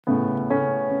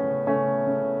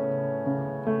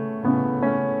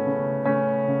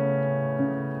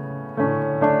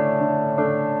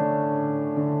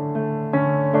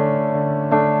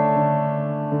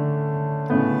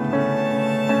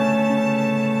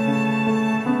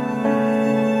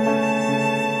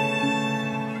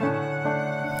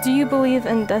believe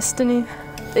in destiny.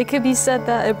 It could be said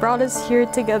that it brought us here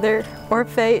together, or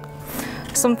fate,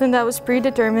 something that was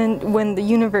predetermined when the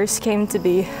universe came to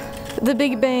be. The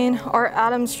Big Bang are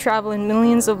atoms traveling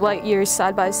millions of light years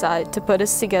side by side to put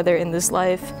us together in this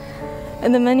life,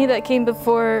 and the many that came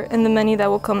before and the many that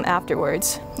will come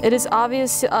afterwards. It is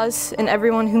obvious to us and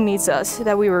everyone who meets us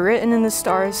that we were written in the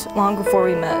stars long before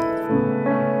we met.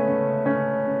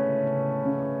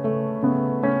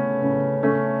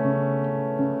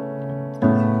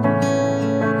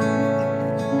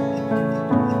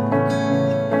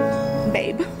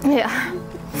 Yeah.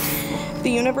 The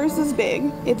universe is big,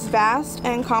 it's vast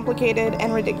and complicated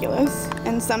and ridiculous,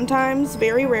 and sometimes,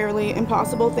 very rarely,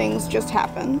 impossible things just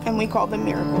happen, and we call them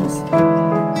miracles.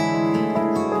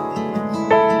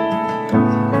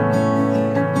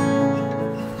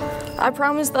 I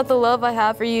promise that the love I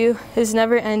have for you is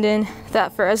never ending,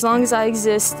 that for as long as I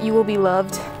exist, you will be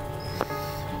loved,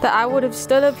 that I would have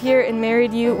stood up here and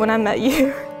married you when I met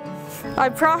you. I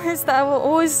promise that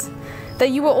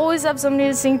you will always have somebody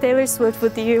to sing Taylor Swift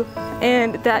with you,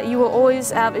 and that you will always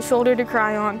have a shoulder to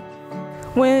cry on.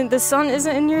 When the sun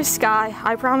isn't in your sky,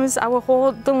 I promise I will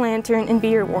hold the lantern and be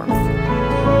your warmth.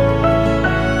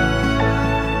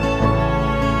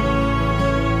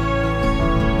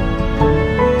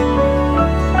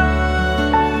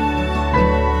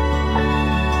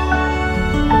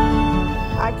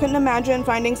 I couldn't imagine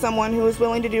finding someone who was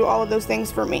willing to do all of those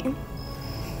things for me.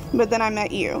 But then I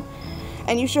met you.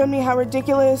 And you showed me how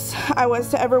ridiculous I was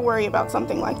to ever worry about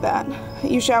something like that.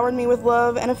 You showered me with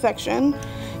love and affection.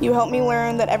 You helped me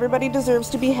learn that everybody deserves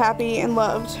to be happy and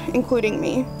loved, including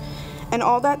me. And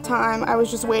all that time, I was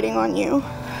just waiting on you.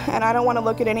 And I don't want to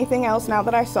look at anything else now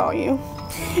that I saw you.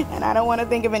 And I don't want to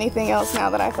think of anything else now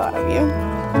that I thought of you.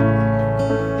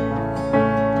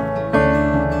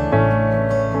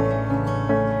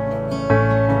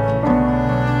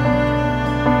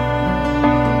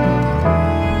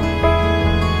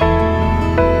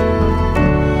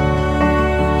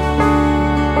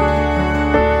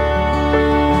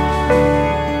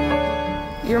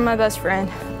 You're my best friend.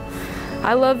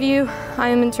 I love you. I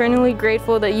am eternally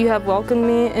grateful that you have welcomed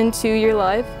me into your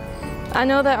life. I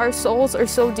know that our souls are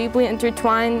so deeply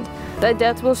intertwined that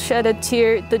death will shed a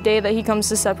tear the day that he comes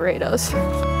to separate us.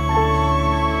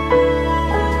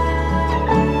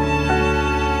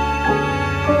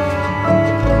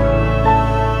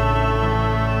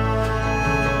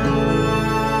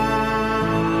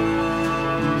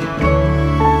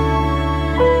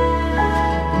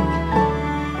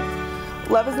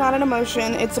 Love is not an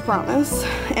emotion, it's a promise,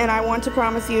 and I want to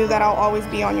promise you that I'll always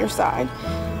be on your side.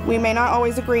 We may not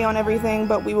always agree on everything,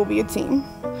 but we will be a team.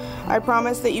 I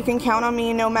promise that you can count on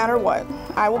me no matter what.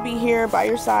 I will be here by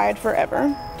your side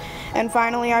forever. And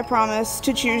finally, I promise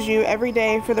to choose you every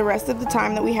day for the rest of the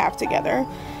time that we have together,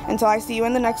 until I see you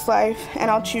in the next life,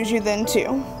 and I'll choose you then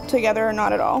too. Together or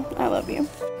not at all, I love you.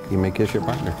 You may kiss your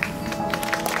partner.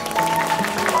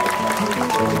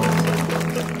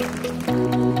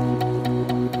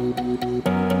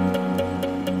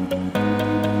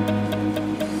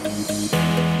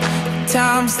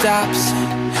 Time stops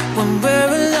when we're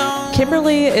alone.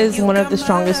 Kimberly is one of the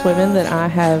strongest women that I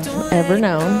have ever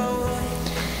known.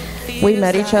 We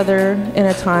met each other in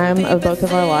a time of both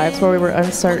of our lives where we were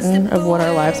uncertain of what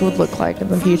our lives would look like in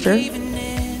the future.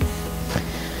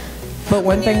 But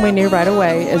one thing we knew right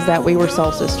away is that we were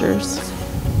soul sisters.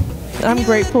 I'm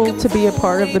grateful to be a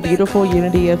part of the beautiful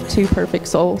unity of two perfect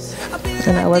souls,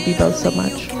 and I love you both so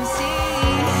much.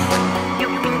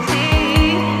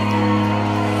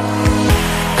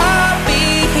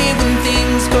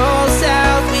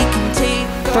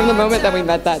 From the moment that we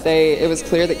met that day, it was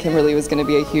clear that Kimberly was going to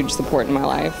be a huge support in my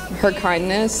life. Her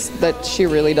kindness that she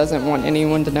really doesn't want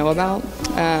anyone to know about,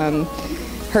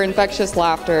 her infectious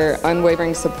laughter,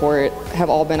 unwavering support have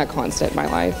all been a constant in my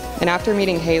life. And after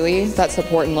meeting Hailey, that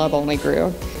support and love only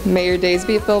grew. May your days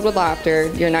be filled with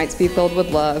laughter, your nights be filled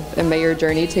with love, and may your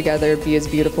journey together be as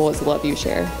beautiful as the love you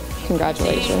share.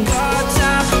 Congratulations.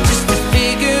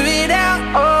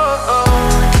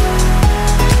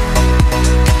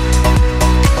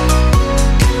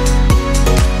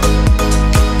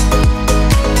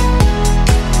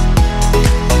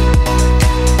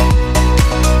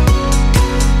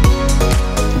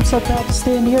 So proud to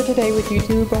stand here today with you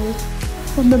two both.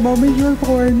 From the moment you were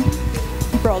born,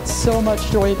 you brought so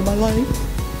much joy into my life.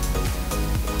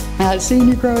 And I've seen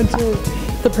you grow into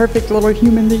the perfect little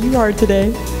human that you are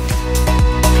today.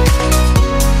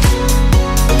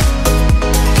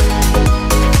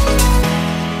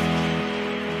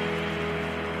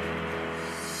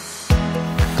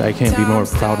 I can't be more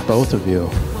proud of both of you.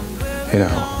 You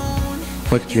know,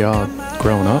 look at y'all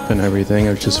grown up and everything.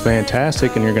 It's just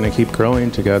fantastic, and you're going to keep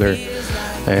growing together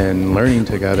and learning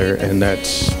together, and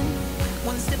that's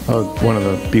one of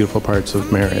the beautiful parts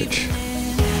of marriage.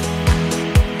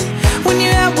 When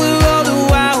you're out with all the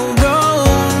wild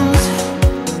roads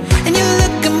and you're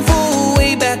looking for a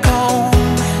way back home,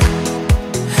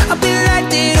 I'll be like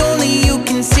that only you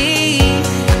can see.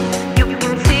 You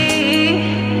can see.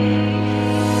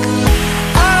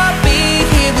 I'll be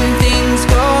here when things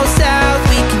go south.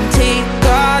 We can take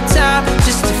our time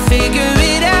just to figure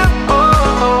it out.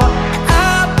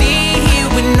 I'll be here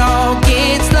when all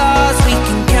gets lost. We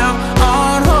can count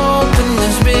on hope when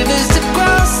there's rivers to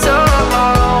cross.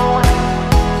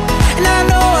 And I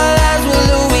know our lives will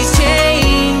always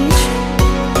change,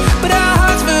 but our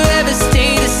hearts forever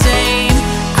stay the same.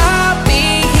 I'll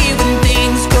be here when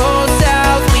things go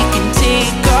south. We can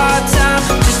take our time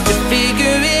just to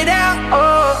figure it out.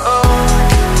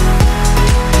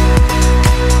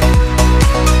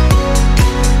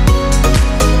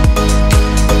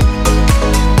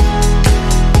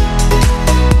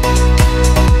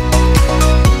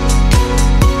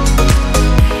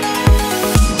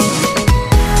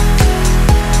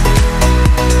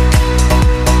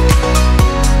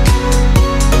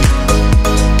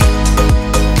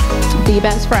 Be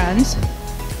best friends,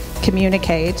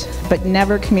 communicate, but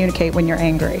never communicate when you're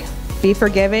angry. Be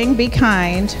forgiving, be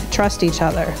kind, trust each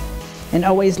other, and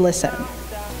always listen.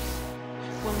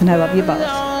 And I love you both.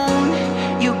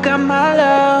 You got my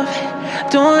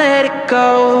love, don't let it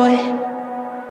go.